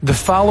The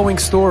following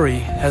story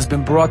has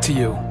been brought to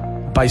you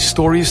by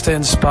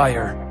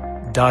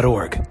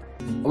StoriesToInspire.org.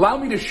 Allow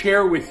me to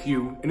share with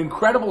you an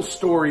incredible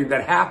story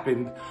that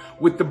happened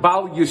with the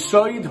Baal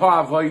Yesoid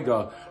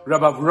HaAvodah,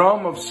 Rav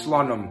Avram of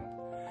Slonim.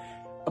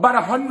 About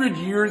 100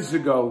 years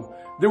ago,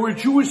 there were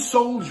Jewish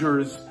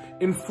soldiers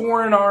in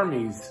foreign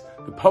armies,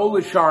 the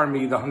Polish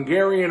army, the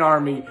Hungarian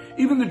army,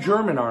 even the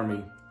German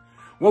army.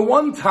 Well,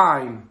 one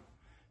time,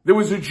 there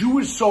was a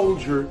Jewish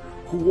soldier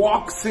who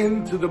walks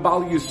into the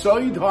Baal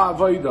Yesoid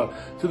HaAvodah,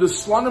 to the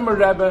Slonim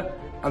Rebbe,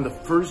 on the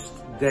first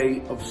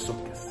day of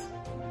Sukkot.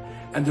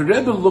 And the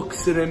Rebbe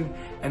looks at him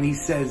and he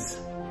says,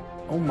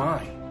 "Oh my,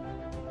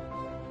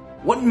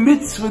 what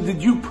mitzvah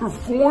did you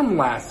perform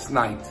last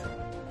night?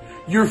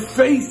 Your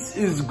face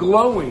is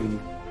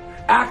glowing."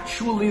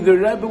 Actually, the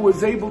Rebbe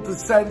was able to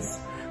sense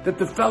that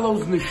the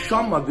fellow's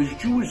neshama, this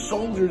Jewish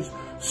soldier's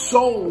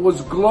soul,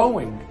 was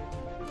glowing.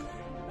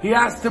 He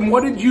asked him,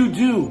 "What did you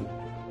do?"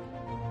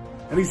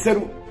 And he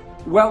said,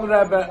 "Well,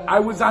 Rebbe, I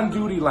was on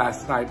duty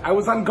last night. I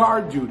was on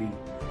guard duty.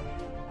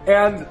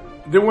 And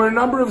there were a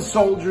number of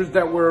soldiers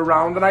that were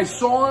around, and I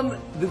saw in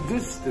the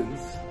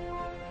distance,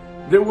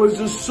 there was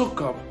a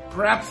sukkah,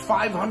 perhaps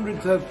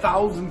 500 to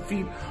 1,000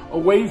 feet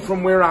away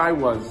from where I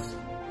was.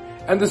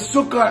 And the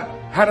sukkah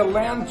had a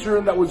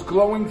lantern that was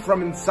glowing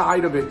from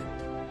inside of it.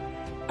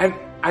 And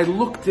I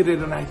looked at it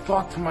and I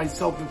thought to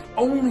myself, if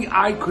only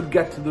I could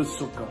get to the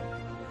sukkah."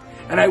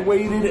 And I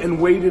waited and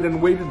waited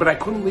and waited, but I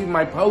couldn't leave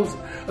my post,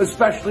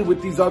 especially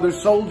with these other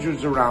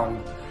soldiers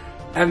around.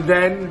 And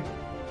then,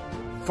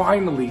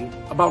 finally,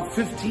 about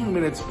 15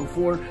 minutes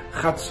before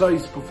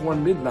Chatzos, before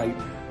midnight,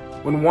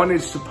 when one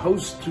is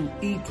supposed to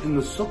eat in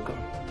the sukkah,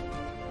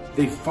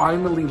 they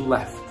finally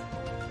left.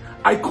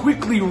 I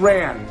quickly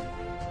ran.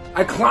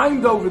 I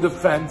climbed over the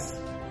fence.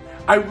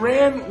 I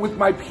ran with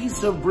my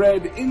piece of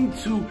bread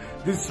into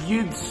this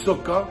Yid's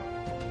sukkah,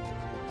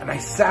 and I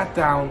sat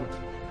down.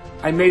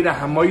 I made a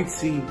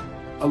hamoitzi,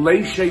 a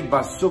leishei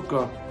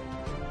basukah,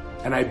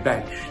 and I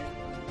benched.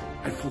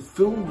 I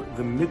fulfilled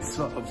the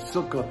mitzvah of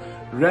sukkah.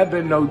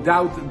 Rebbe, no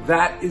doubt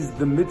that is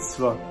the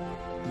mitzvah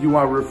you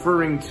are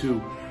referring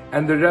to.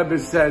 And the Rebbe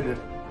said,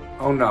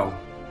 "Oh no,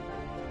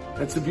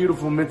 that's a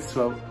beautiful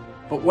mitzvah,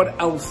 but what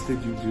else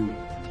did you do?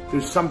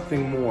 There's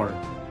something more.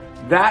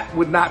 That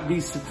would not be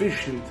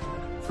sufficient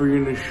for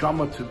your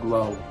neshama to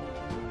glow."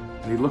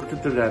 And he looked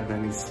at the Rebbe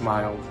and he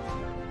smiled.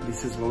 And he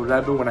says, "Well,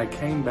 Rebbe, when I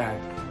came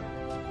back,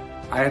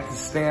 I had to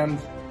stand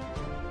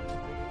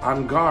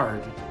on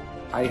guard.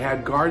 I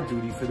had guard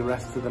duty for the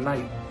rest of the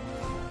night.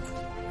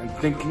 And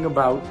thinking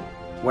about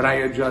what I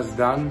had just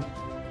done,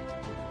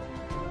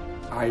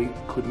 I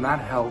could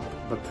not help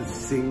but to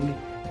sing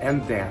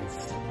and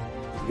dance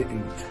the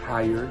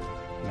entire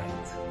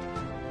night.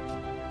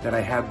 That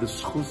I had the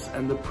schus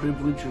and the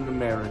privilege and the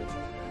merit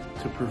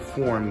to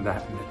perform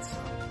that mitzvah."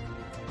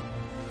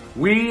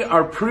 We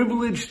are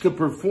privileged to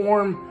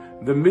perform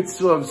the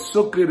mitzvah of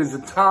Sukkot. It is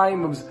a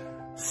time of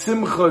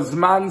Simcha,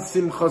 Zman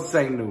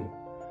Simchaseinu.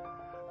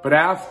 But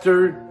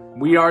after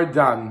we are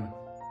done,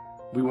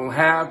 we will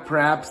have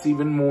perhaps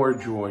even more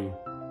joy.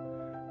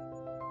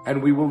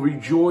 And we will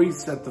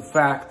rejoice at the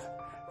fact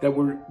that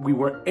we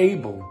were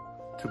able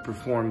to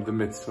perform the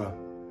mitzvah.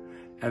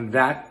 And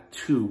that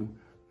too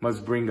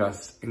must bring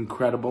us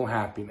incredible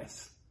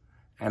happiness.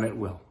 And it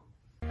will.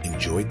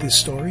 Enjoyed this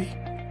story?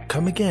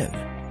 Come again.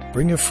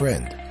 Bring a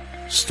friend.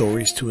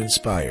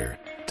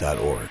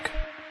 StoriesToInspire.org